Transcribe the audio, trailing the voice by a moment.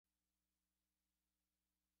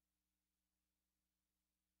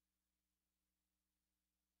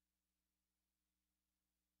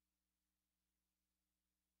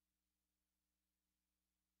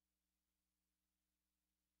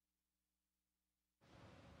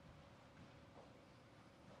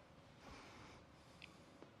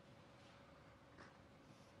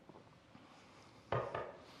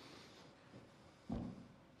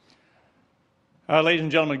Ladies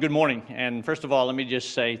and gentlemen, good morning. And first of all, let me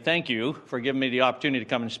just say thank you for giving me the opportunity to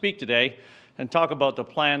come and speak today and talk about the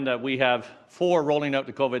plan that we have for rolling out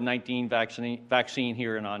the COVID-19 vaccine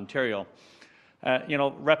here in Ontario.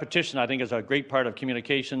 Repetition, I think, is a great part of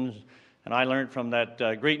communications. And I learned from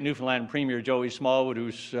that great Newfoundland Premier, Joey Smallwood,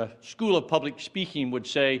 whose School of Public Speaking would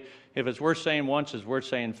say, if it's worth saying once, it's worth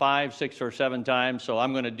saying 5, 6, or 7 times. So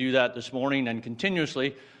I'm going to do that this morning and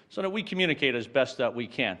continuously so that we communicate as best that we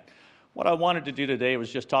can. What I wanted to do today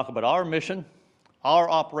was just talk about our mission, our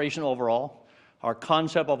operation overall, our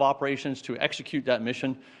concept of operations to execute that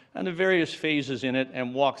mission, and the various phases in it,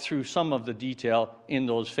 and walk through some of the detail in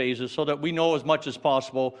those phases so that we know as much as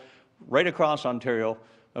possible right across Ontario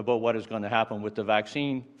about what is going to happen with the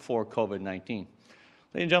vaccine for COVID-19. Ladies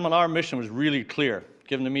and gentlemen, our mission was really clear,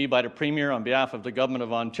 given to me by the Premier on behalf of the Government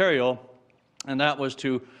of Ontario, and that was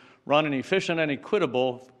to run an efficient and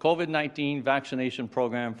equitable COVID-19 vaccination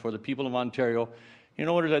program for the people of Ontario in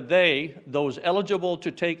order that those eligible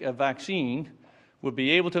to take a vaccine, would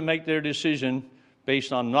be able to make their decision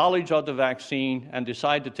based on knowledge of the vaccine and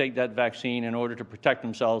decide to take that vaccine in order to protect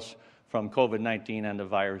themselves from COVID-19 and the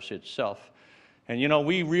virus itself. And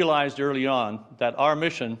we realized early on that our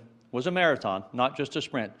mission was a marathon, not just a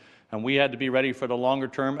sprint, and we had to be ready for the longer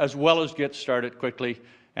term as well as get started quickly.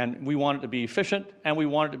 And we want it to be efficient, and we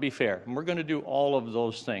want it to be fair. And we're going to do all of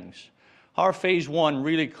those things. Our phase 1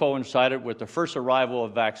 really coincided with the first arrival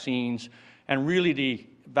of vaccines and really the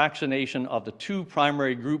vaccination of the 2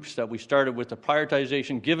 primary groups that we started with, the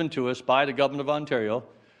prioritization given to us by the Government of Ontario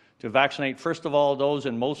to vaccinate, first of all, those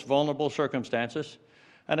in most vulnerable circumstances,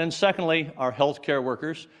 and then secondly, our healthcare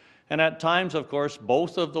workers. And at times, of course,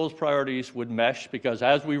 both of those priorities would mesh, because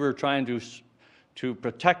as we were trying to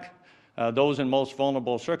protect those in most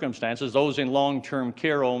vulnerable circumstances, those in long-term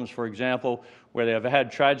care homes, for example, where they have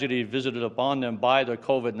had tragedy visited upon them by the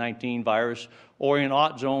COVID-19 virus, or in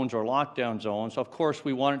hot zones or lockdown zones. Of course,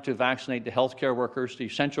 we wanted to vaccinate the healthcare workers, the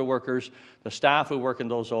essential workers, the staff who work in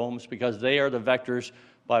those homes, because they are the vectors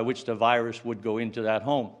by which the virus would go into that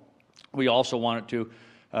home. We also wanted to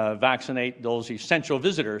vaccinate those essential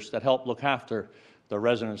visitors that help look after the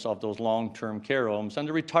residents of those long-term care homes and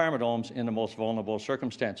the retirement homes in the most vulnerable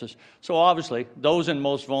circumstances. So obviously, those in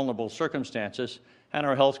most vulnerable circumstances and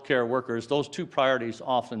our healthcare workers, those 2 priorities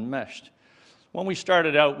often meshed. When we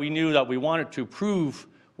started out, we knew that we wanted to prove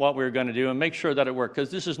what we were going to do and make sure that it worked, because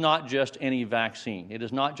this is not just any vaccine. It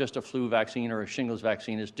is not just a flu vaccine or a shingles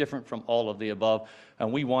vaccine. It's different from all of the above,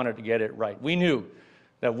 and we wanted to get it right. We knew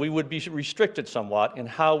that we would be restricted somewhat in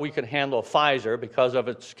how we could handle Pfizer because of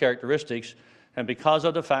its characteristics, and because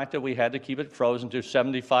of the fact that we had to keep it frozen to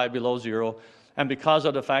 75 below zero, and because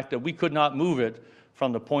of the fact that we could not move it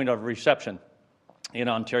from the point of reception in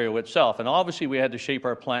Ontario itself. And obviously we had to shape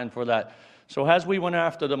our plan for that. So as we went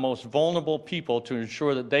after the most vulnerable people to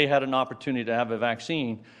ensure that they had an opportunity to have a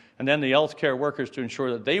vaccine, and then the healthcare workers to ensure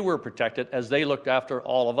that they were protected as they looked after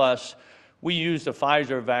all of us, we used the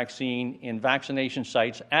Pfizer vaccine in vaccination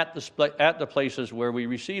sites at the places where we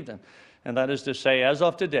received them. And that is to say, as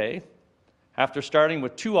of today, after starting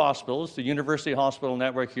with 2 hospitals, the University Hospital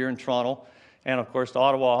Network here in Toronto, and of course the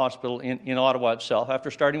Ottawa Hospital in Ottawa itself,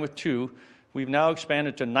 after starting with 2, we've now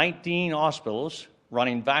expanded to 19 hospitals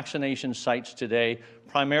running vaccination sites today,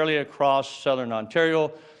 primarily across southern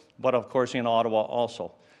Ontario, but of course in Ottawa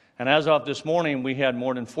also. And as of this morning, we had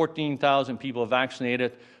more than 14,000 people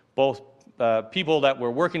vaccinated, both people that were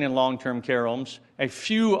working in long-term care homes, a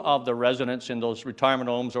few of the residents in those retirement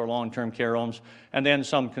homes or long-term care homes, and then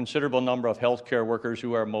some considerable number of healthcare workers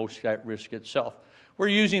who are most at risk itself. We're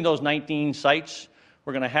using those 19 sites.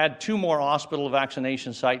 We're going to add 2 more hospital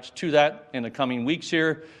vaccination sites to that in the coming weeks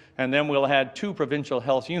here, and then we'll add 2 provincial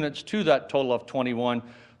health units to that total of 21.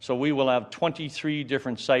 So we will have 23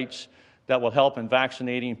 different sites that will help in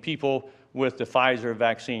vaccinating people with the Pfizer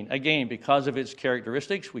vaccine. Again, because of its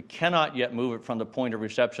characteristics, we cannot yet move it from the point of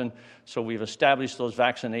reception, so we've established those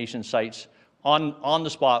vaccination sites on the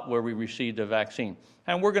spot where we received the vaccine.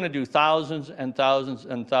 And we're going to do thousands and thousands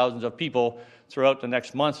and thousands of people throughout the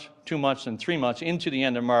next month, 2 months, and 3 months into the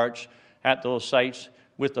end of March at those sites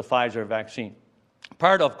with the Pfizer vaccine.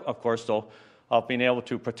 Part of course, though, of being able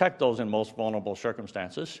to protect those in most vulnerable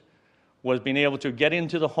circumstances was being able to get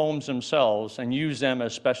into the homes themselves and use them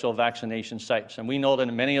as special vaccination sites. And we know that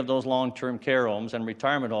in many of those long-term care homes and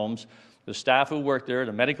retirement homes, the staff who work there,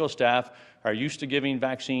 the medical staff, are used to giving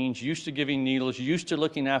vaccines, used to giving needles, used to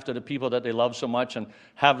looking after the people that they love so much and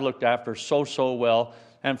have looked after so well.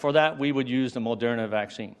 And for that, we would use the Moderna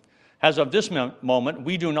vaccine. As of this moment,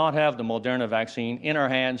 we do not have the Moderna vaccine in our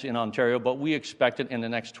hands in Ontario, but we expect it in the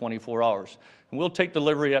next 24 hours. And we'll take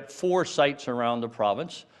delivery at 4 sites around the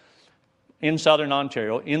province. in southern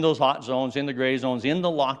Ontario, in those hot zones, in the gray zones, in the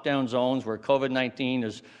lockdown zones where COVID-19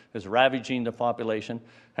 is ravaging the population.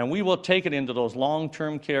 And we will take it into those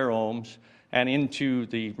long-term care homes and into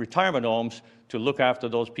the retirement homes to look after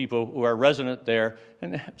those people who are resident there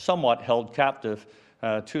and somewhat held captive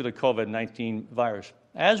to the COVID-19 virus.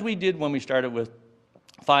 As we did when we started with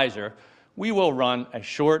Pfizer, we will run a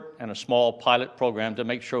short and a small pilot program to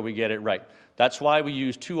make sure we get it right. That's why we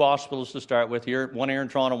use 2 hospitals to start with here, one here in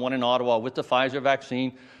Toronto, one in Ottawa, with the Pfizer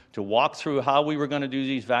vaccine, to walk through how we were going to do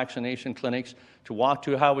these vaccination clinics, to walk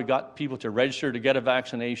through how we got people to register to get a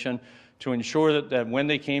vaccination, to ensure that when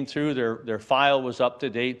they came through, their file was up to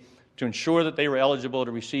date, to ensure that they were eligible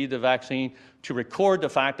to receive the vaccine, to record the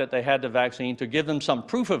fact that they had the vaccine, to give them some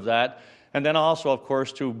proof of that, and then also, of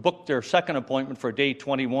course, to book their second appointment for day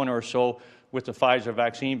 21 or so with the Pfizer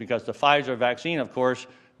vaccine, because the Pfizer vaccine, of course,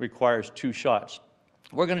 requires 2 shots.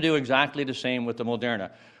 We're going to do exactly the same with the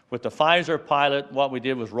Moderna. With the Pfizer pilot, what we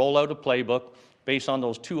did was roll out a playbook based on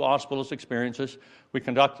those 2 hospitals' experiences. We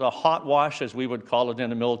conducted a hot wash, as we would call it in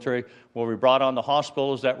the military, where we brought on the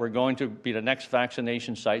hospitals that were going to be the next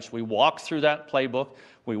vaccination sites. We walked through that playbook.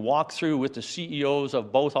 We walked through with the CEOs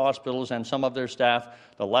of both hospitals and some of their staff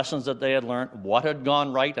the lessons that they had learned, what had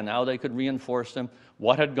gone right and how they could reinforce them,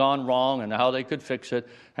 what had gone wrong and how they could fix it.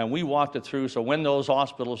 And we walked it through so when those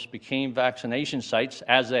hospitals became vaccination sites,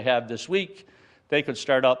 as they have this week, they could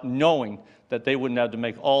start up knowing that they wouldn't have to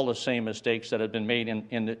make all the same mistakes that had been made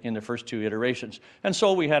in the first 2 iterations. And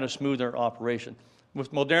so we had a smoother operation.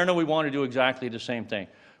 With Moderna, we want to do exactly the same thing.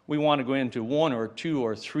 We want to go into 1 or 2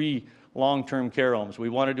 or 3 long-term care homes. We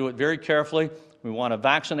want to do it very carefully. We want to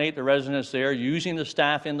vaccinate the residents there, using the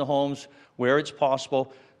staff in the homes where it's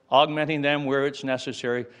possible, augmenting them where it's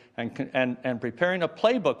necessary, and preparing a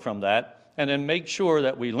playbook from that, and then make sure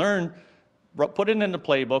that we learn, put it in the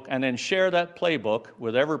playbook, and then share that playbook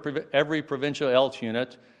with every provincial health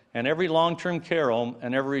unit and every long-term care home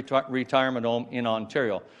and every retirement home in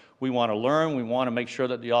Ontario. We want to learn. We want to make sure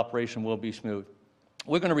that the operation will be smooth.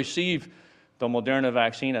 We're going to receive the Moderna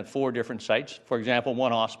vaccine at 4 different sites, for example,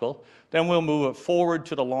 1 hospital. Then we'll move it forward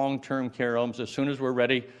to the long-term care homes as soon as we're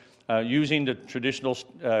ready, using the traditional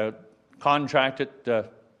contracted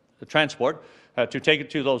transport to take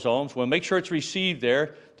it to those homes. We'll make sure it's received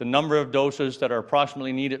there, the number of doses that are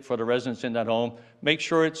approximately needed for the residents in that home, make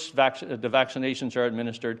sure the vaccinations are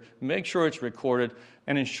administered, make sure it's recorded,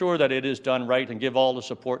 and ensure that it is done right and give all the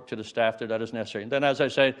support to the staff that is necessary. And then, as I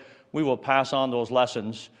said, we will pass on those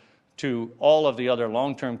lessons to all of the other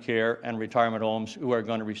long-term care and retirement homes who are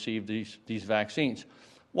going to receive these vaccines.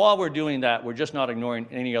 While we're doing that, we're just not ignoring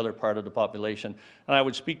any other part of the population. And I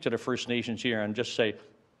would speak to the First Nations here and just say,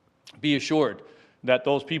 be assured that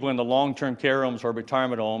those people in the long-term care homes or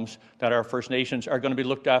retirement homes that are First Nations are going to be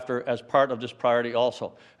looked after as part of this priority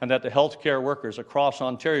also, and that the healthcare workers across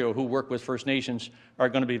Ontario who work with First Nations are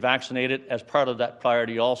going to be vaccinated as part of that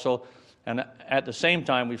priority also. And at the same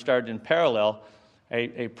time, we've started in parallel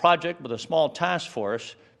a project with a small task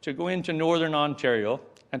force to go into Northern Ontario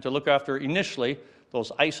and to look after initially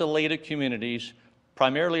those isolated communities,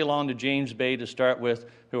 primarily along the James Bay to start with,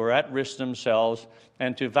 who are at risk themselves,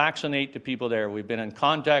 and to vaccinate the people there. We've been in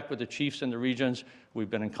contact with the chiefs in the regions. We've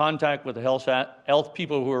been in contact with the health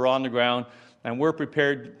people who are on the ground, and we're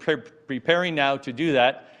preparing now to do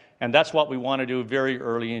that, and that's what we want to do very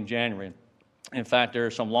early in January. In fact, there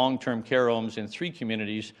are some long-term care homes in 3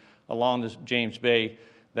 communities along the James Bay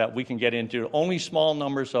that we can get into. Only small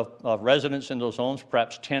numbers of residents in those homes,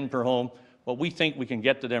 perhaps 10 per home, but we think we can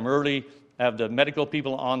get to them early, have the medical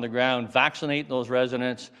people on the ground vaccinate those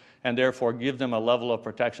residents, and therefore give them a level of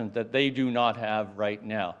protection that they do not have right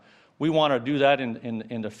now. We want to do that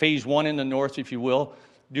in the phase 1 in the north, if you will.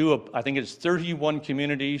 I think it's 31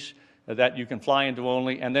 communities that you can fly into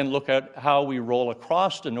only, and then look at how we roll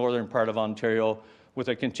across the northern part of Ontario with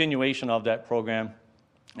a continuation of that program,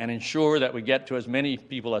 and ensure that we get to as many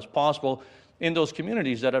people as possible in those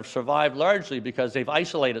communities that have survived largely because they've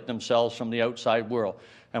isolated themselves from the outside world.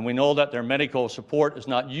 And we know that their medical support is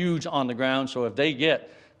not huge on the ground, so if they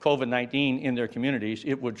get COVID-19 in their communities,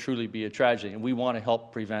 it would truly be a tragedy, and we want to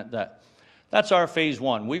help prevent that. That's our phase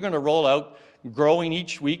 1. We're going to roll out growing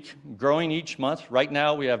each week, growing each month. Right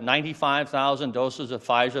now, we have 95,000 doses of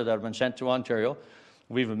Pfizer that have been sent to Ontario.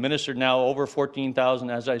 We've administered now over 14,000,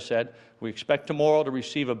 as I said. We expect tomorrow to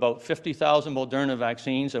receive about 50,000 Moderna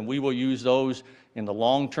vaccines, and we will use those in the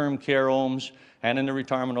long-term care homes and in the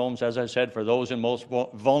retirement homes, as I said, for those in most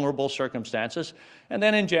vulnerable circumstances. And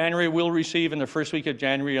then in January, we'll receive in the first week of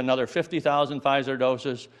January another 50,000 Pfizer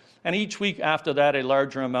doses, and each week after that a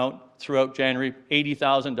larger amount throughout January,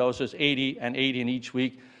 80,000 doses, 80 and 80 in each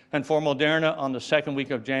week. And for Moderna, on the second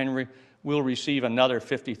week of January, will receive another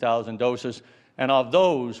 50,000 doses. And of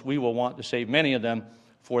those, we will want to save many of them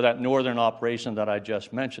for that northern operation that I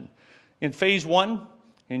just mentioned. In phase 1,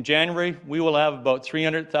 in January, we will have about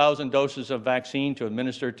 300,000 doses of vaccine to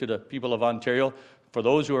administer to the people of Ontario, for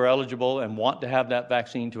those who are eligible and want to have that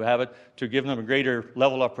vaccine, to have it, to give them a greater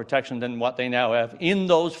level of protection than what they now have in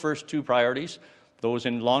those first 2 priorities, those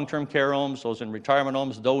in long-term care homes, those in retirement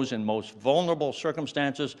homes, those in most vulnerable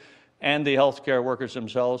circumstances, and the healthcare workers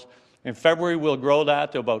themselves. In February, we'll grow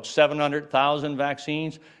that to about 700,000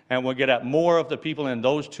 vaccines, and we'll get at more of the people in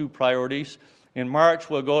those 2 priorities. In March,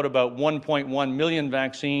 we'll go to about 1.1 million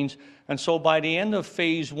vaccines, and so by the end of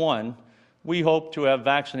phase 1, we hope to have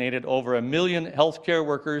vaccinated over 1 million healthcare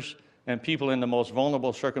workers and people in the most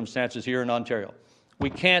vulnerable circumstances here in Ontario. We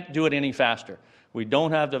can't do it any faster. We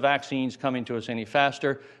don't have the vaccines coming to us any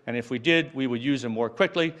faster, and if we did, we would use them more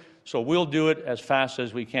quickly, so we'll do it as fast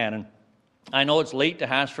as we can. And I know it's late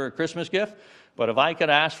to ask for a Christmas gift, but if I could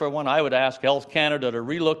ask for one, I would ask Health Canada to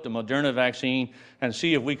relook the Moderna vaccine and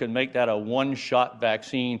see if we could make that a one-shot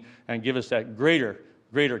vaccine and give us that greater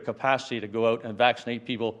capacity to go out and vaccinate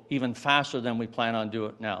people even faster than we plan on doing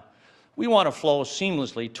it now. We want to flow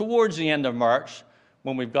seamlessly towards the end of March,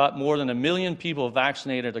 when we've got more than 1 million people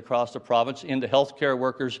vaccinated across the province, into healthcare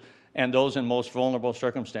workers and those in most vulnerable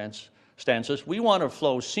circumstances. We want to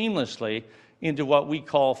flow seamlessly into what we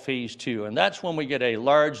call phase 2, and that's when we get a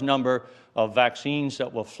large number of vaccines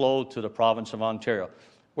that will flow to the province of Ontario.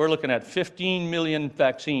 We're looking at 15 million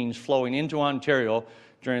vaccines flowing into Ontario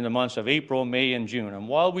during the months of April, May, and June. And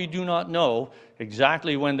while we do not know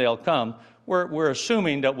exactly when they'll come, we're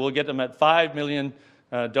assuming that we'll get them at 5 million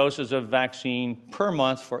doses of vaccine per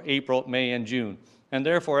month for April, May, and June. And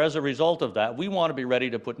therefore, as a result of that, we want to be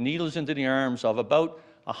ready to put needles into the arms of about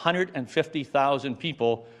 150,000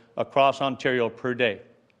 people across Ontario per day.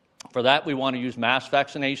 For that, we want to use mass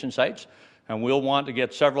vaccination sites, and we'll want to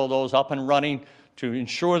get several of those up and running to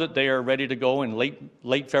ensure that they are ready to go in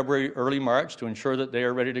late February, early March, to ensure that they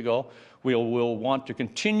are ready to go. We'll want to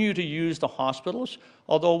continue to use the hospitals,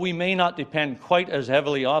 although we may not depend quite as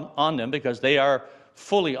heavily on them because they are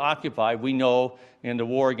fully occupied, we know, in the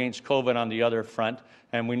war against COVID on the other front,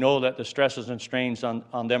 and we know that the stresses and strains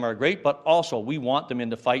on them are great, but also we want them in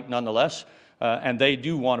the fight nonetheless, and they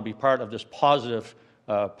do want to be part of this positive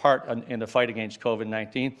part in the fight against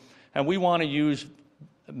COVID-19. And we want to use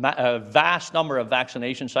a vast number of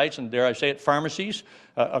vaccination sites, and dare I say it, pharmacies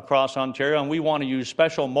across Ontario, and we want to use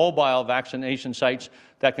special mobile vaccination sites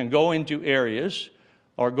that can go into areas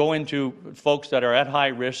or go into folks that are at high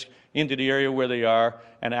risk into the area where they are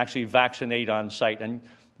and actually vaccinate on site. And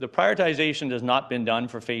the prioritization has not been done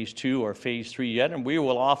for phase 2 or phase 3 yet, and we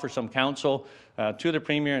will offer some counsel to the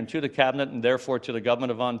Premier and to the Cabinet and therefore to the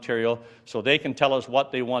Government of Ontario so they can tell us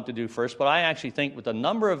what they want to do first. But I actually think with the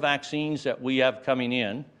number of vaccines that we have coming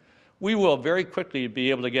in, we will very quickly be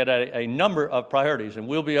able to get a number of priorities, and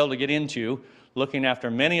we'll be able to get into looking after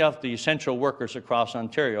many of the essential workers across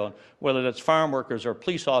Ontario, whether that's farm workers or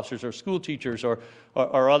police officers or school teachers or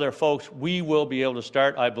other folks. We will be able to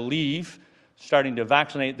start, I believe, starting to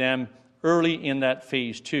vaccinate them early in that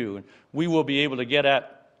phase 2. We will be able to get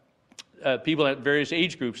at people at various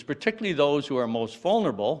age groups, particularly those who are most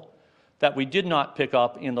vulnerable, that we did not pick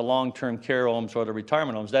up in the long-term care homes or the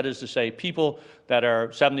retirement homes. That is to say, people that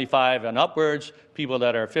are 75 and upwards, people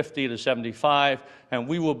that are 50 to 75, and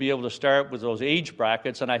we will be able to start with those age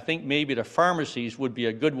brackets, and I think maybe the pharmacies would be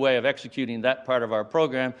a good way of executing that part of our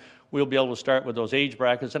program. We'll be able to start with those age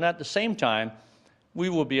brackets, and at the same time, we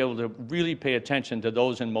will be able to really pay attention to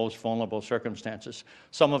those in most vulnerable circumstances.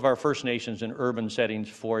 Some of our First Nations in urban settings,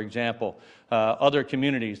 for example, other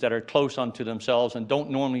communities that are close unto themselves and don't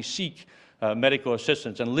normally seek medical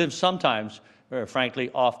assistance and live sometimes, frankly,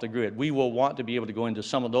 off the grid. We will want to be able to go into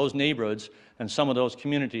some of those neighborhoods and some of those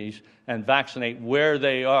communities and vaccinate where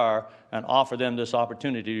they are and offer them this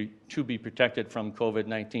opportunity to be protected from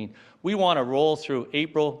COVID-19. We want to roll through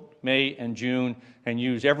April, May, and June and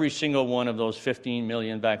use every single one of those 15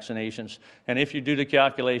 million vaccinations. And if you do the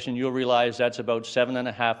calculation, you'll realize that's about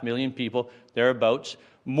 7.5 million people, thereabouts.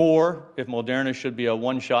 More if Moderna should be a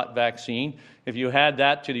one-shot vaccine. If you add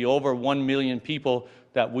that to the over 1 million people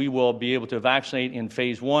that we will be able to vaccinate in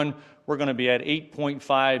phase 1, we're going to be at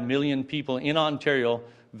 8.5 million people in Ontario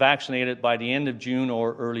vaccinated by the end of June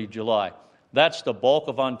or early July. That's the bulk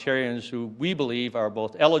of Ontarians who we believe are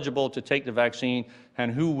both eligible to take the vaccine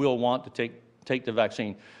and who will want to take the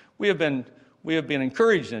vaccine. We have been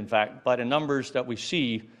encouraged, in fact, by the numbers that we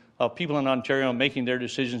see of people in Ontario making their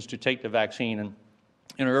decisions to take the vaccine. And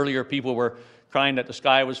earlier, people were crying that the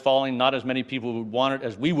sky was falling. Not as many people would want it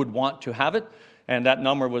as we would want to have it. and that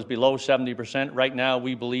number was below 70%. Right now,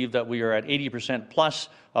 we believe that we are at 80% plus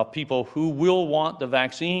of people who will want the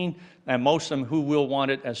vaccine, and most of them who will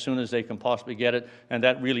want it as soon as they can possibly get it. And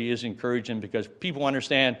that really is encouraging because people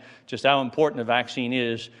understand just how important the vaccine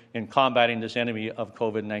is in combating this enemy of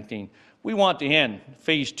COVID-19. We want to end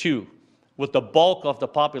phase 2 with the bulk of the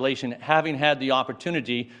population having had the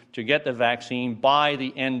opportunity to get the vaccine by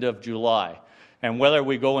the end of July. And whether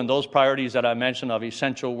we go in those priorities that I mentioned of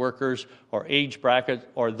essential workers or age bracket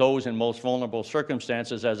or those in most vulnerable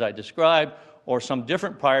circumstances as I described, or some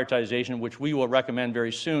different prioritization, which we will recommend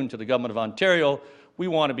very soon to the Government of Ontario, we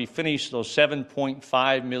want to be finished those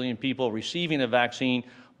 7.5 million people receiving a vaccine,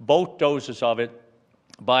 both doses of it,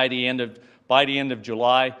 by the end of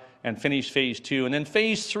July, and finish phase 2. And then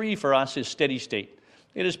phase 3 for us is steady state.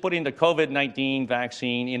 It is putting the COVID-19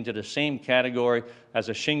 vaccine into the same category as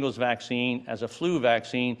a shingles vaccine, as a flu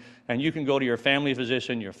vaccine, and you can go to your family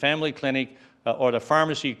physician, your family clinic, or the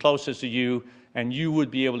pharmacy closest to you, and you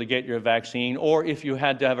would be able to get your vaccine. Or if you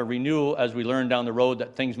had to have a renewal, as we learn down the road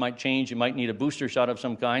that things might change, you might need a booster shot of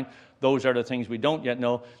some kind, those are the things we don't yet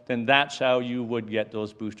know, then that's how you would get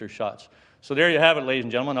those booster shots. So there you have it, ladies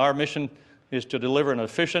and gentlemen. Our mission is to deliver an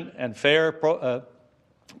efficient and fair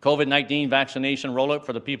COVID-19 vaccination rollout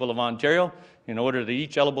for the people of Ontario in order that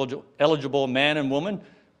each eligible man and woman,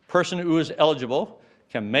 person who is eligible,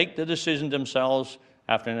 can make the decision themselves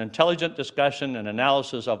after an intelligent discussion and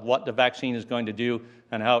analysis of what the vaccine is going to do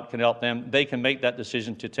and how it can help them. They can make that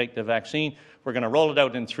decision to take the vaccine. We're going to roll it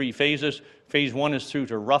out in 3 phases. Phase 1 is through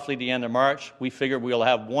to roughly the end of March. We figure we'll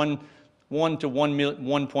have 1 to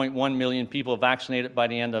 1.1 million people vaccinated by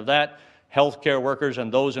the end of that. Healthcare workers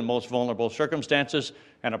and those in most vulnerable circumstances,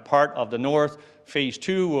 and a part of the North. Phase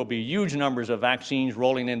 2 will be huge numbers of vaccines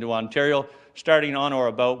rolling into Ontario, starting on or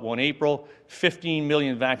about 1 April, 15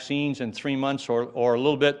 million vaccines in 3 months or a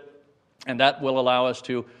little bit, and that will allow us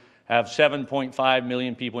to have 7.5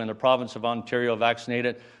 million people in the province of Ontario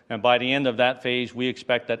vaccinated, and by the end of that phase, we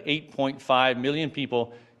expect that 8.5 million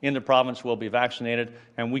people in the province will be vaccinated,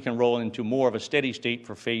 and we can roll into more of a steady state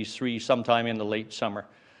for phase 3 sometime in the late summer.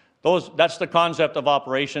 That's the concept of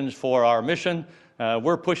operations for our mission.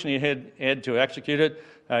 We're pushing ahead to execute it.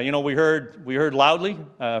 We heard loudly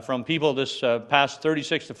from people this past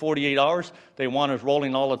 36 to 48 hours. They want us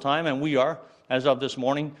rolling all the time, and we are. As of this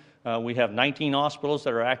morning, we have 19 hospitals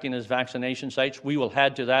that are acting as vaccination sites. We will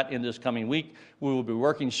add to that in this coming week. We will be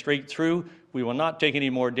working straight through. We will not take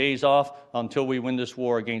any more days off until we win this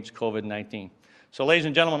war against COVID-19. So, ladies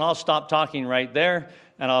and gentlemen, I'll stop talking right there,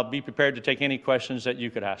 and I'll be prepared to take any questions that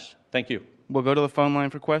you could ask. Thank you. We'll go to the phone line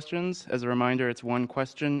for questions. As a reminder, it's 1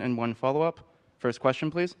 question and 1 follow-up. First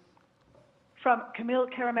question, please. From Camille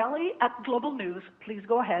Caramelli at Global News. Please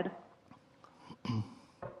go ahead.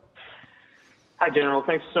 Hi, General.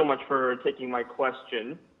 Thanks so much for taking my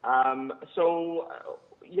question. You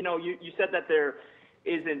said that there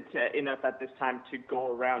isn't enough at this time to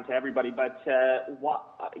go around to everybody, but a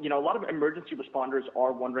lot of emergency responders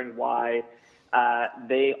are wondering why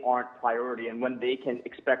they aren't priority and when they can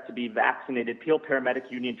expect to be vaccinated. Peel Paramedic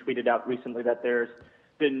Union tweeted out recently that there's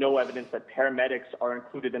been no evidence that paramedics are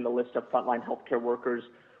included in the list of frontline healthcare workers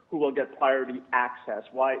who will get priority access.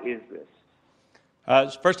 Why is this?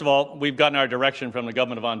 First of all, we've gotten our direction from the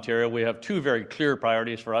Government of Ontario. We have 2 very clear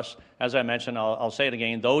priorities for us. As I mentioned, I'll say it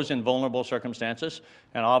again, those in vulnerable circumstances,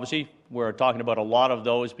 and obviously we're talking about a lot of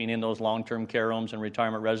those being in those long-term care homes and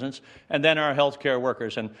retirement residents, and then our healthcare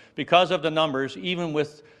workers. And because of the numbers, even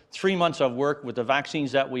with 3 months of work with the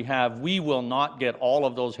vaccines that we have, we will not get all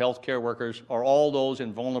of those healthcare workers or all those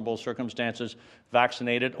in vulnerable circumstances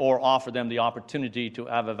vaccinated or offer them the opportunity to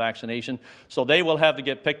have a vaccination. So they will have to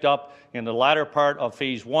get picked up in the latter part of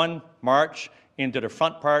phase 1, March, into the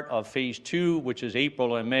front part of phase 2, which is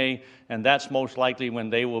April and May, and that's most likely when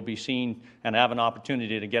they will be seen and have an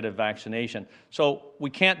opportunity to get a vaccination. So we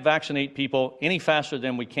can't vaccinate people any faster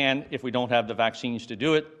than we can if we don't have the vaccines to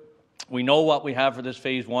do it. We know what we have for this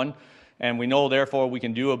phase 1, and we know, therefore, we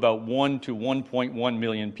can do about 1 to 1.1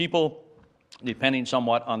 million people, depending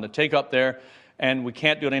somewhat on the take-up there, and we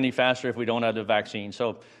can't do it any faster if we don't have the vaccine.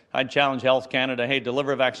 So I'd challenge Health Canada, hey,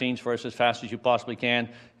 deliver vaccines for us as fast as you possibly can,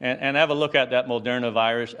 and have a look at that Moderna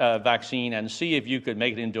vaccine and see if you could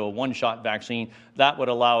make it into a one-shot vaccine. That would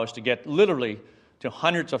allow us to get literally to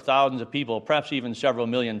hundreds of thousands of people, perhaps even several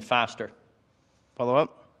million faster. Follow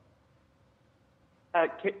up?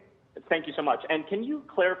 Thank you so much. And can you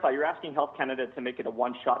clarify, you're asking Health Canada to make it a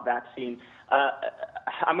one-shot vaccine.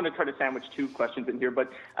 I'm going to try to sandwich two questions in here, but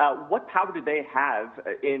what power do they have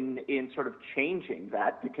in sort of changing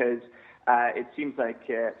that? Because it seems like,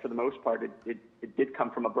 for the most part, it did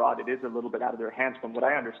come from abroad. It is a little bit out of their hands from what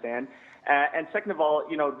I understand. And second of all,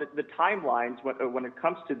 you know, the timelines when it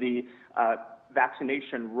comes to the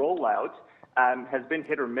vaccination rollout has been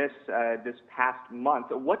hit or miss this past month.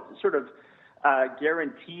 What sort of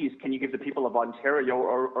guarantees can you give the people of Ontario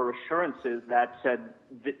or assurances that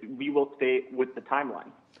we will stay with the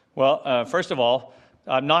timeline? Well, first of all,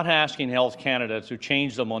 I'm not asking Health Canada to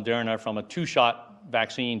change the Moderna from a two-shot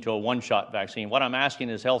vaccine to a one-shot vaccine. What I'm asking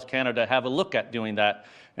is Health Canada have a look at doing that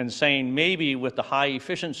and saying maybe with the high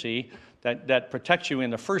efficiency that protects you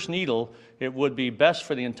in the first needle, it would be best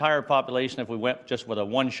for the entire population if we went just with a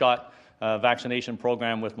one-shot vaccination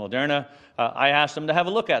program with Moderna. I asked them to have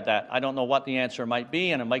a look at that. I don't know what the answer might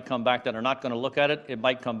be, and it might come back that they're not going to look at it. It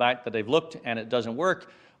might come back that they've looked and it doesn't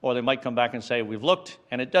work, or they might come back and say, we've looked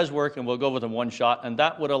and it does work and we'll go with a one shot, and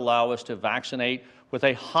that would allow us to vaccinate with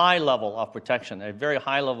a high level of protection, a very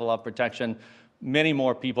high level of protection, many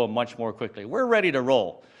more people much more quickly. We're ready to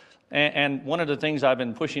roll. And one of the things I've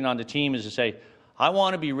been pushing on the team is to say, I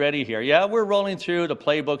want to be ready here. Yeah, we're rolling through the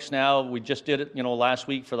playbooks now. We just did it, last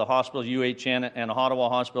week for the hospitals, UHN and Ottawa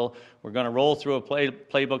Hospital. We're going to roll through a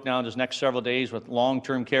playbook now in this next several days with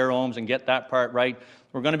long-term care homes and get that part right.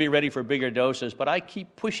 We're going to be ready for bigger doses. But I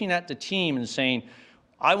keep pushing at the team and saying,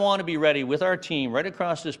 I want to be ready with our team right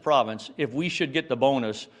across this province if we should get the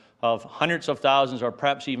bonus of hundreds of thousands or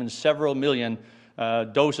perhaps even several million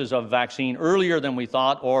doses of vaccine earlier than we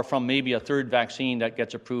thought, or from maybe a third vaccine that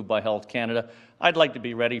gets approved by Health Canada. I'd like to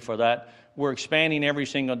be ready for that. We're expanding every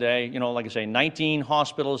single day. Like I say, 19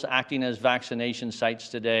 hospitals acting as vaccination sites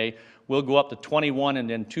today. We'll go up to 21 and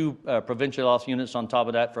then 2 provincial health units on top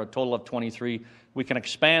of that for a total of 23. We can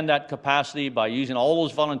expand that capacity by using all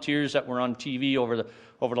those volunteers that were on TV over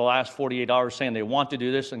the last 48 hours saying they want to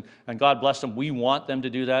do this, and God bless them, we want them to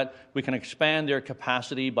do that. We can expand their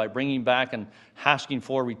capacity by bringing back and asking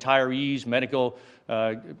for retirees, medical,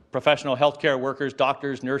 professional healthcare workers,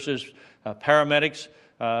 doctors, nurses, paramedics,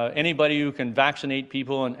 anybody who can vaccinate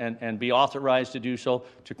people and be authorized to do so,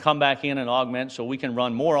 to come back in and augment so we can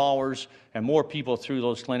run more hours and more people through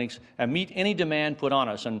those clinics and meet any demand put on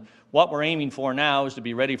us. And what we're aiming for now is to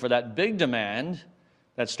be ready for that big demand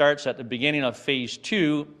that starts at the beginning of Phase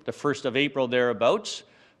 2, the 1st of April thereabouts.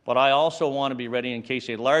 But I also want to be ready in case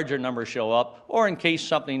a larger number show up, or in case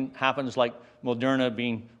something happens like Moderna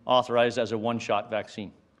being authorized as a one-shot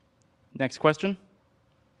vaccine. Next question.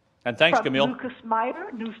 And thanks, From Camille. Lucas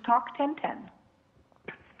Meyer, News Talk 1010.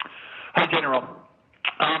 Hi, General.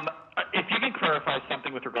 If you can clarify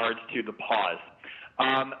something with regards to the pause.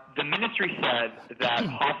 The ministry said that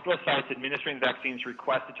hospital sites administering vaccines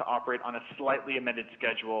requested to operate on a slightly amended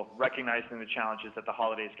schedule, recognizing the challenges that the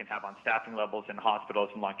holidays can have on staffing levels in hospitals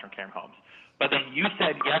and long-term care homes. But then you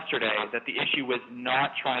said yesterday that the issue was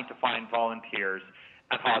not trying to find volunteers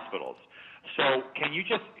at hospitals. So can you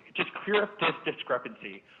just clear up this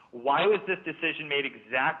discrepancy? Why was this decision made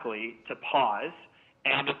exactly to pause?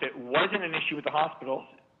 And if it wasn't an issue with the hospitals,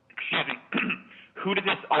 who did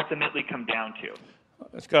this ultimately come down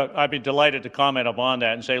to? Scott, I'd be delighted to comment upon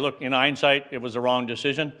that and say, look, in hindsight, it was the wrong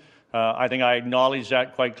decision. I think I acknowledge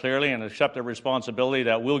that quite clearly and accept the responsibility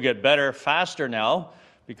that we'll get better faster now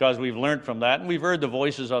because we've learned from that. And we've heard the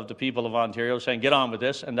voices of the people of Ontario saying, get on with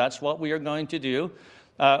this, and that's what we are going to do.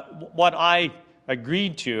 What I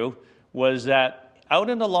agreed to was that out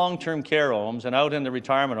in the long-term care homes and out in the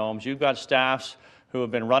retirement homes, you've got staffs who have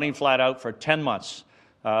been running flat out for 10 months.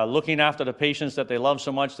 Looking after the patients that they love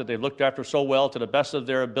so much, that they've looked after so well to the best of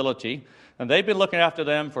their ability. And they've been looking after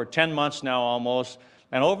them for 10 months now almost.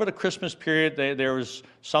 And over the Christmas period, there was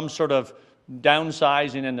some sort of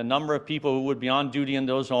downsizing in the number of people who would be on duty in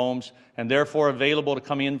those homes and therefore available to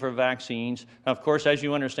come in for vaccines. And of course, as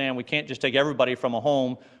you understand, we can't just take everybody from a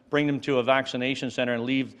home, bring them to a vaccination center and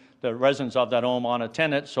leave the residents of that home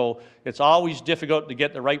unattended. So it's always difficult to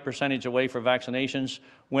get the right percentage away for vaccinations.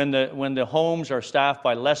 When the homes are staffed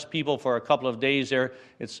by less people for a couple of days there,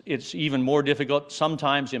 it's even more difficult,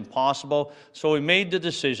 sometimes impossible. So we made the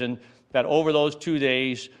decision that over those 2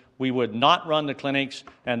 days, we would not run the clinics,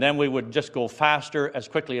 and then we would just go faster as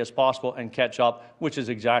quickly as possible and catch up, which is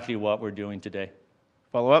exactly what we're doing today.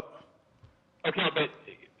 Follow up? Okay,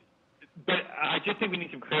 but I just think we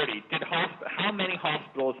need some clarity. How many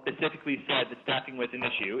hospitals specifically said that staffing was an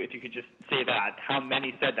issue? If you could just say that. How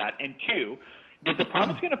many said that? And 2, is the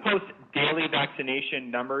province going to post daily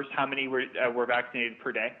vaccination numbers? How many were vaccinated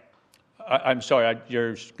per day? I'm sorry,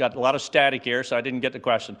 you've got a lot of static here, so I didn't get the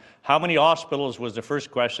question. How many hospitals was the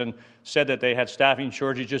first question, said that they had staffing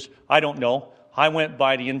shortages? I don't know. I went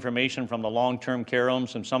by the information from the long-term care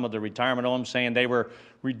homes and some of the retirement homes saying they were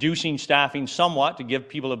reducing staffing somewhat to give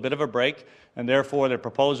people a bit of a break, and therefore the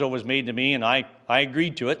proposal was made to me, and I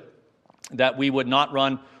agreed to it, that we would not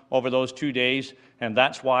run over those 2 days, and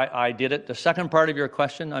that's why I did it. The second part of your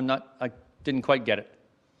question, I didn't quite get it.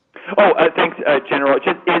 Thanks, General.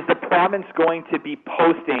 Is the province going to be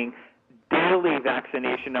posting daily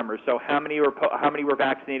vaccination numbers? So how many were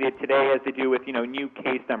vaccinated today, as they do with new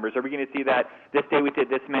case numbers? Are we going to see that this day we did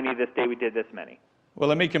this many, this day we did this many? Well,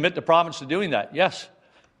 let me commit the province to doing that. Yes.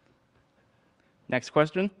 Next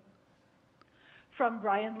question. From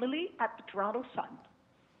Brian Lilly at the Toronto Sun.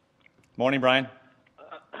 Morning, Brian.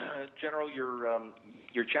 General,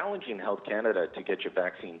 you're challenging Health Canada to get your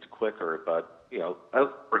vaccines quicker, but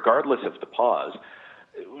regardless of the pause,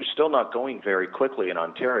 we're still not going very quickly in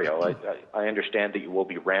Ontario. I understand that you will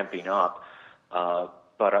be ramping up,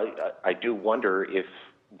 but I do wonder if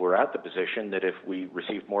we're at the position that if we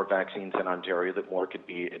receive more vaccines in Ontario, that more could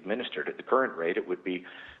be administered. At the current rate, it would be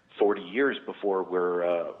 40 years before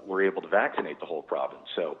we're able to vaccinate the whole province.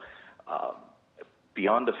 So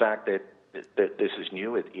beyond the fact that this is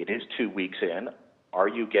new, it is 2 weeks in, are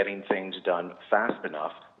you getting things done fast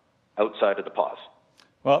enough outside of the pause?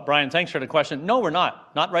 Well, Brian, thanks for the question. No, we're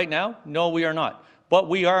not. Not right now. No, we are not. But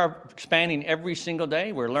we are expanding every single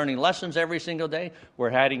day. We're learning lessons every single day.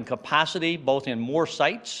 We're adding capacity both in more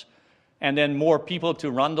sites and then more people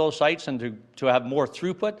to run those sites and to have more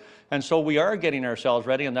throughput. And so we are getting ourselves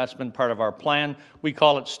ready, and that's been part of our plan. We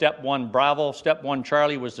call it Step 1 Bravo. Step 1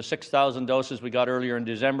 Charlie was the 6,000 doses we got earlier in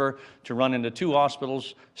December to run into 2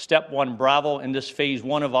 hospitals. Step 1 Bravo in this phase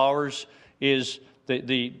 1 of ours is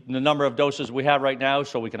the number of doses we have right now,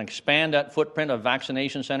 so we can expand that footprint of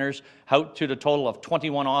vaccination centers out to the total of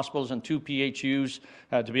 21 hospitals and 2 PHUs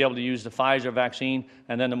to be able to use the Pfizer vaccine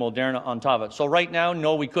and then the Moderna on top of it. So right now,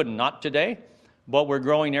 no, we couldn't. Not today, but we're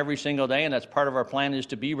growing every single day, and that's part of our plan, is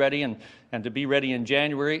to be ready and to be ready in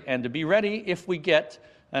January and to be ready if we get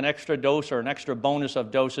an extra dose or an extra bonus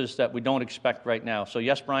of doses that we don't expect right now. So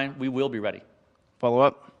yes, Brian, we will be ready. Follow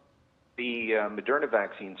up. The Moderna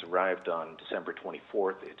vaccines arrived on December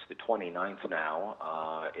 24th. It's the 29th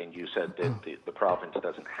now, and you said that the province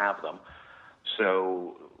doesn't have them.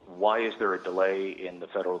 So why is there a delay in the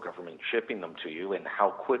federal government shipping them to you, and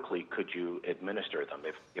how quickly could you administer them?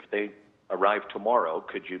 If they arrive tomorrow,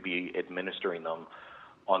 could you be administering them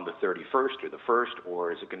on the 31st or the 1st,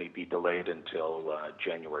 or is it going to be delayed until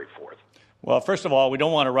January 4th? Well, first of all, we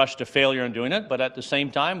don't want to rush to failure in doing it, but at the same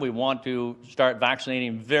time, we want to start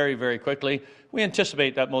vaccinating very, very quickly. We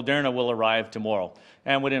anticipate that Moderna will arrive tomorrow,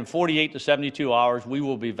 and within 48 to 72 hours, we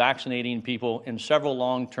will be vaccinating people in several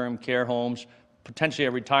long-term care homes, potentially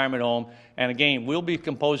a retirement home, and again, we'll be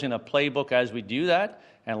composing a playbook as we do that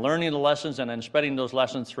and learning the lessons and then spreading those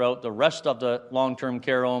lessons throughout the rest of the long-term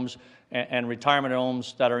care homes and retirement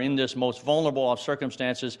homes that are in this most vulnerable of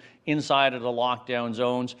circumstances inside of the lockdown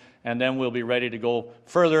zones, and then we'll be ready to go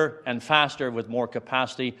further and faster with more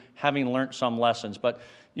capacity, having learned some lessons. But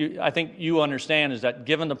I think you understand is that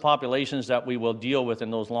given the populations that we will deal with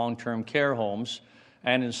in those long-term care homes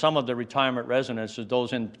and in some of the retirement residences,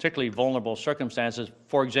 those in particularly vulnerable circumstances,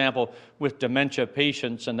 for example, with dementia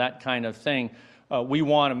patients and that kind of thing, we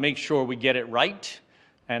want to make sure we get it right,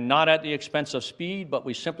 and not at the expense of speed, but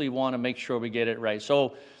we simply want to make sure we get it right.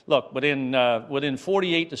 So, look, within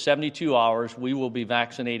 48 to 72 hours, we will be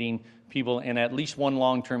vaccinating people in at least one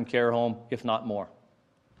long-term care home, if not more.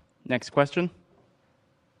 Next question.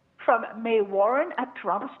 From May Warren at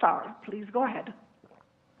Toronto Star. Please go ahead.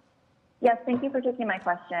 Yes, thank you for taking my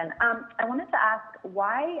question. I wanted to ask,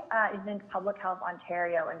 why isn't Public Health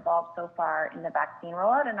Ontario involved so far in the vaccine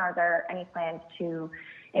rollout, and are there any plans to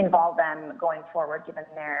involve them going forward, given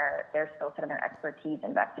their skill set and their expertise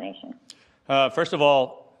in vaccination? First of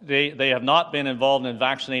all, they have not been involved in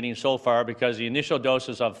vaccinating so far because the initial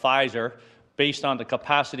doses of Pfizer, based on the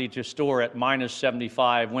capacity to store at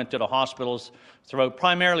 -75, went to the hospitals throughout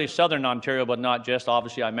primarily southern Ontario, but not just.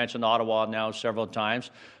 Obviously, I mentioned Ottawa now several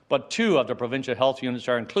times. But 2 of the provincial health units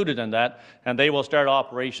are included in that, and they will start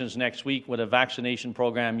operations next week with a vaccination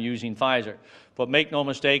program using Pfizer. But make no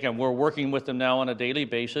mistake, and we're working with them now on a daily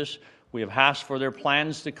basis. We have asked for their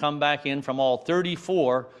plans to come back in from all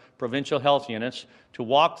 34 provincial health units to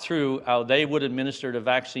walk through how they would administer the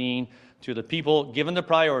vaccine to the people, given the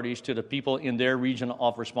priorities, to the people in their region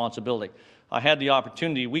of responsibility. I had the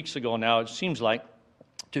opportunity weeks ago now, it seems like,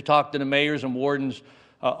 to talk to the mayors and wardens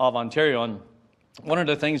of Ontario, and one of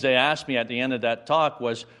the things they asked me at the end of that talk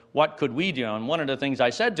was, what could we do? And one of the things I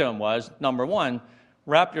said to him was, number one,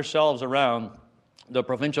 wrap yourselves around the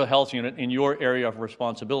provincial health unit in your area of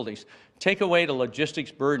responsibilities. Take away the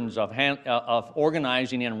logistics burdens of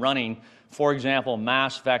organizing and running, for example,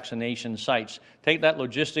 mass vaccination sites. Take that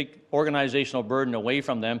logistic organizational burden away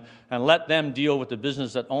from them and let them deal with the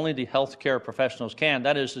business that only the healthcare professionals can.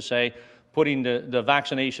 That is to say, putting the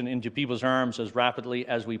vaccination into people's arms as rapidly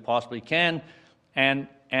as we possibly can and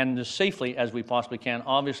as safely as we possibly can,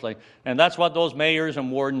 obviously. And that's what those mayors and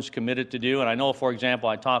wardens committed to do. And I know, for example,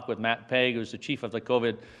 I talked with Matt Pegg, who's the chief of the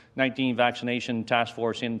COVID-19 vaccination task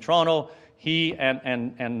force in Toronto. He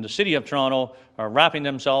and the City of Toronto are wrapping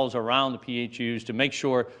themselves around the PHUs to make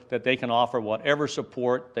sure that they can offer whatever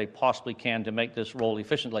support they possibly can to make this roll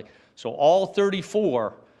efficiently. So all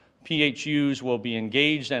 34 PHUs will be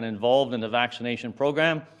engaged and involved in the vaccination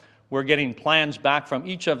program. We're getting plans back from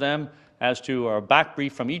each of them or a back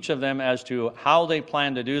brief from each of them as to how they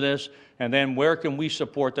plan to do this, and then where can we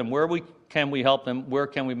support them, can we help them, where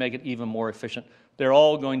can we make it even more efficient. They're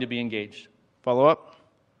all going to be engaged. Follow up?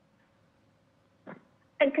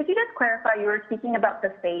 And could you just clarify, you were speaking about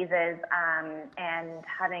the phases and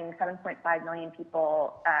having 7.5 million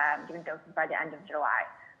people given doses by the end of July.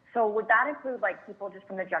 So would that include like people just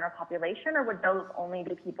from the general population, or would those only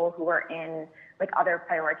be people who are in like other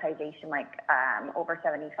prioritization, like over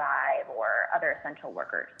 75 or other essential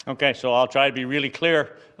workers? Okay, so I'll try to be really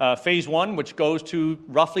clear. Phase 1, which goes to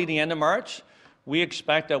roughly the end of March, we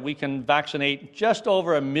expect that we can vaccinate just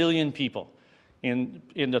over 1 million people. In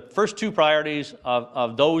the first two priorities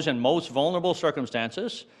of those in most vulnerable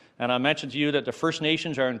circumstances, and I mentioned to you that the First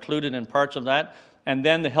Nations are included in parts of that, and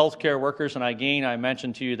then the healthcare workers, and again, I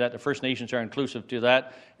mentioned to you that the First Nations are inclusive to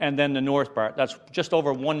that, and then the North part. That's just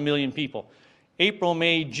over 1 million people. April,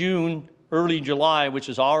 May, June, early July, which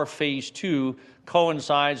is our phase 2,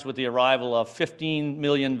 coincides with the arrival of 15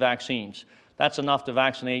 million vaccines. That's enough to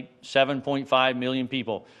vaccinate 7.5 million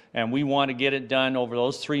people, and we want to get it done over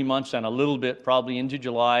those 3 months and a little bit probably into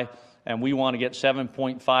July, and we want to get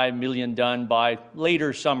 7.5 million done by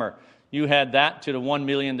later summer. You had that to the 1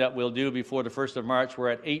 million that we'll do before the 1st of March. We're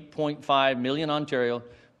at 8.5 million Ontario,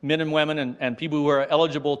 men and women and people who are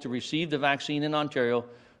eligible to receive the vaccine in Ontario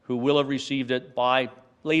who will have received it by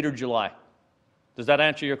later July. Does that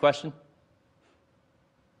answer your question?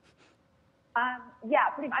 Yeah,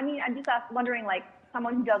 pretty much. I mean, I'm just wondering, like,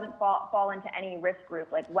 someone who doesn't fall into any risk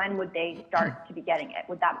group, like, when would they start to be getting it?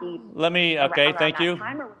 Would that be okay, thank you.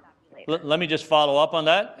 time, or would that be later? Let me just follow up on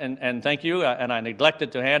that, and thank you, and I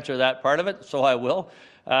neglected to answer that part of it, so I will.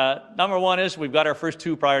 Number one is we've got our first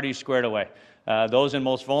two priorities squared away. Those in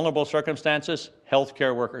most vulnerable circumstances,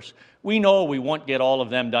 healthcare workers. We know we won't get all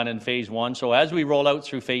of them done in phase 1, so as we roll out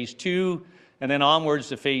through phase 2 and then onwards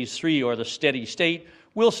to phase 3 or the steady state,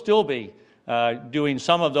 we'll still be doing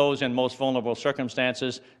some of those in most vulnerable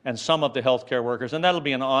circumstances and some of the healthcare workers, and that'll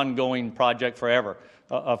be an ongoing project forever,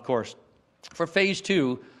 of course. For phase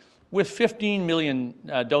 2, with 15 million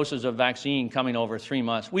doses of vaccine coming over 3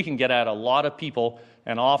 months, we can get at a lot of people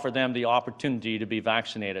and offer them the opportunity to be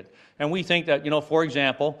vaccinated. And we think that, for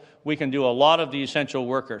example, we can do a lot of the essential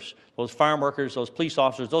workers, those farm workers, those police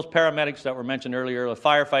officers, those paramedics that were mentioned earlier, the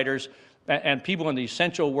firefighters, and people in the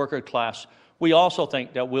essential worker class. We also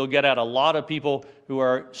think that we'll get at a lot of people who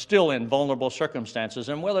are still in vulnerable circumstances,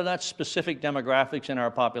 and whether that's specific demographics in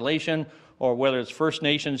our population or whether it's First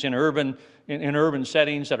Nations in urban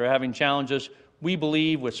settings that are having challenges, we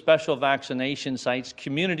believe with special vaccination sites,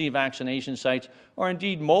 community vaccination sites, or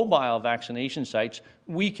indeed mobile vaccination sites,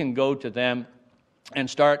 we can go to them and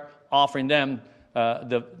start offering them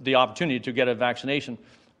the opportunity to get a vaccination.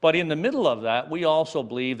 But in the middle of that, we also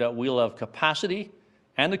believe that we'll have capacity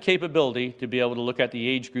and the capability to be able to look at the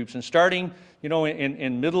age groups. And starting,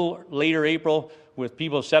 in later April with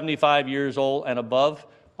people 75 years old and above,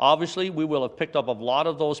 obviously we will have picked up a lot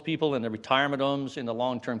of those people in the retirement homes, in the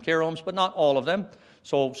long-term care homes, but not all of them.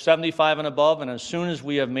 So 75 and above, and as soon as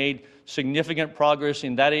we have made significant progress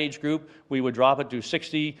in that age group, we would drop it to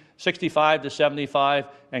 65 to 75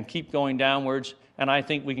 and keep going downwards. And I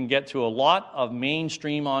think we can get to a lot of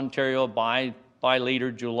mainstream Ontario by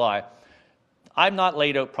later July. I've not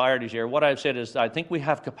laid out priorities here. What I've said is I think we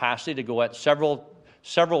have capacity to go at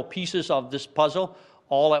several pieces of this puzzle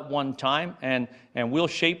all at one time, and we'll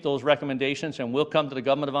shape those recommendations, and we'll come to the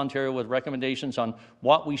Government of Ontario with recommendations on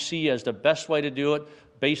what we see as the best way to do it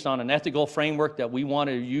based on an ethical framework that we want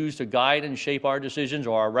to use to guide and shape our decisions,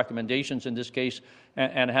 or our recommendations in this case,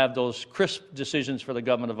 and have those crisp decisions for the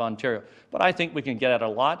Government of Ontario. But I think we can get at a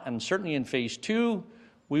lot, and certainly in phase 2,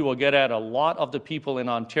 we will get at a lot of the people in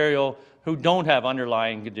Ontario who don't have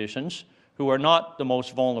underlying conditions, who are not the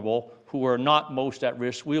most vulnerable, who are not most at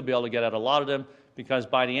risk, we'll be able to get at a lot of them, because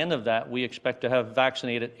by the end of that, we expect to have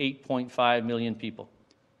vaccinated 8.5 million people.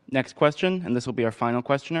 Next question, and this will be our final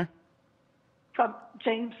questioner. From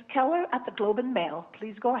James Keller at the Globe and Mail.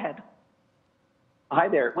 Please go ahead. Hi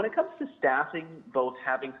there. When it comes to staffing, both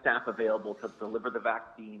having staff available to deliver the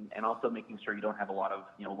vaccine and also making sure you don't have a lot of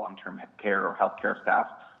long-term care or healthcare staff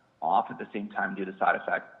off at the same time due to side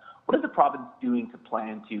effects, what is the province doing to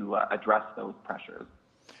plan to address those pressures?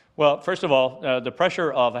 Well, first of all, the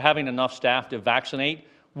pressure of having enough staff to vaccinate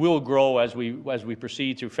will grow as we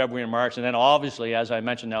proceed through February and March, and then obviously, as I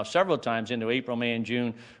mentioned now several times, into April, May, and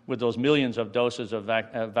June, with those millions of doses of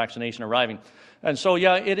vaccination arriving. And so,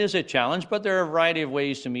 yeah, it is a challenge, but there are a variety of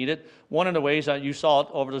ways to meet it. One of the ways that you saw it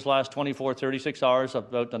over this last 24, 36 hours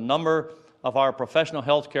about the number of our professional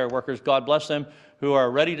healthcare workers, God bless them, who are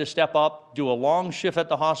ready to step up, do a long shift at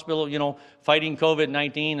the hospital, fighting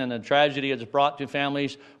COVID-19 and the tragedy it's brought to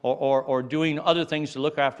families, or doing other things to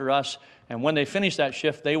look after us. And when they finish that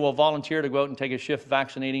shift, they will volunteer to go out and take a shift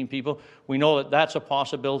vaccinating people. We know that that's a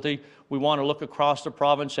possibility. We want to look across the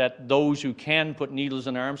province at those who can put needles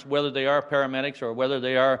in arms, whether they are paramedics or whether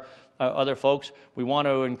they are other folks. We want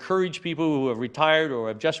to encourage people who have retired or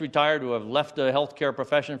have just retired, who have left the healthcare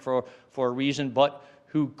profession for a reason, but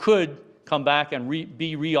who could come back and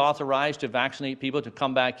be reauthorized to vaccinate people, to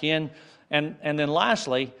come back in. And then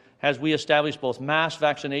lastly, as we establish both mass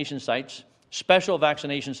vaccination sites, special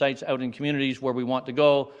vaccination sites out in communities where we want to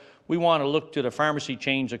go, we want to look to the pharmacy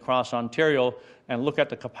chains across Ontario and look at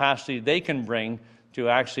the capacity they can bring to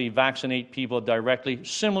actually vaccinate people directly,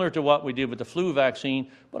 similar to what we did with the flu vaccine,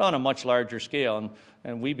 but on a much larger scale.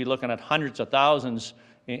 And we'd be looking at hundreds of thousands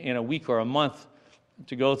in a week or a month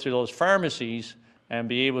to go through those pharmacies and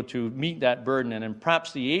be able to meet that burden. And then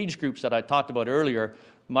perhaps the age groups that I talked about earlier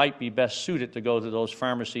might be best suited to go to those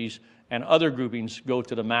pharmacies, and other groupings go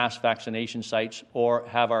to the mass vaccination sites or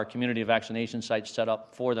have our community vaccination sites set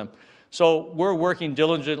up for them. So we're working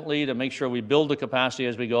diligently to make sure we build the capacity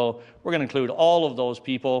as we go. We're going to include all of those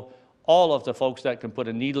people, all of the folks that can put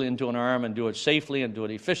a needle into an arm and do it safely and do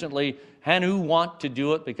it efficiently, and who want to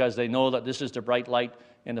do it because they know that this is the bright light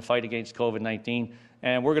in the fight against COVID-19.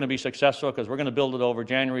 And we're going to be successful because we're going to build it over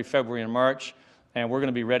January, February, and March, and we're going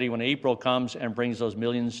to be ready when April comes and brings those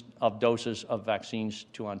millions of doses of vaccines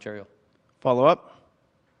to Ontario. Follow up?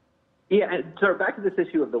 Yeah, and so back to this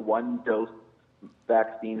issue of the one-dose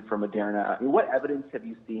vaccine from Moderna. I mean, what evidence have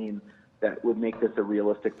you seen that would make this a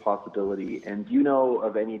realistic possibility? And do you know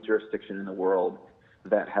of any jurisdiction in the world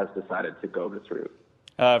that has decided to go this route?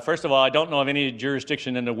 First of all, I don't know of any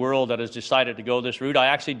jurisdiction in the world that has decided to go this route. I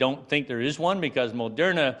actually don't think there is one, because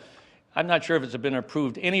Moderna, I'm not sure if it's been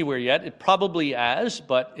approved anywhere yet. It probably has,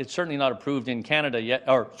 but it's certainly not approved in Canada yet.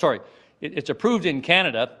 It's approved in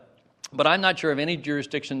Canada, but I'm not sure of any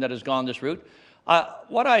jurisdiction that has gone this route.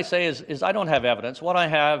 What I say is I don't have evidence. What I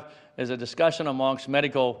have is a discussion amongst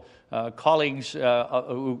medical colleagues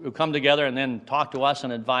who come together and then talk to us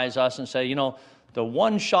and advise us and say, the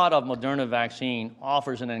one shot of Moderna vaccine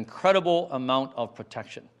offers an incredible amount of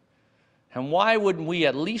protection. And why wouldn't we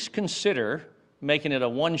at least consider making it a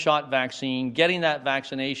one-shot vaccine, getting that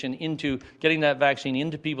vaccine into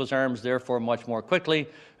people's arms, therefore much more quickly,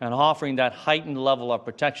 and offering that heightened level of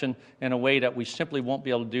protection in a way that we simply won't be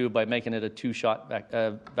able to do by making it a two-shot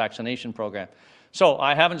vaccination program. So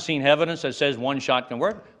I haven't seen evidence that says one shot can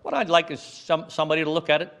work. What I'd like is somebody to look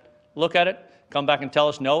at it, come back and tell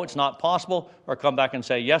us, no, it's not possible, or come back and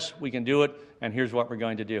say, yes, we can do it, and here's what we're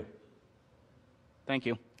going to do. Thank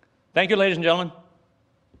you. Thank you, ladies and gentlemen.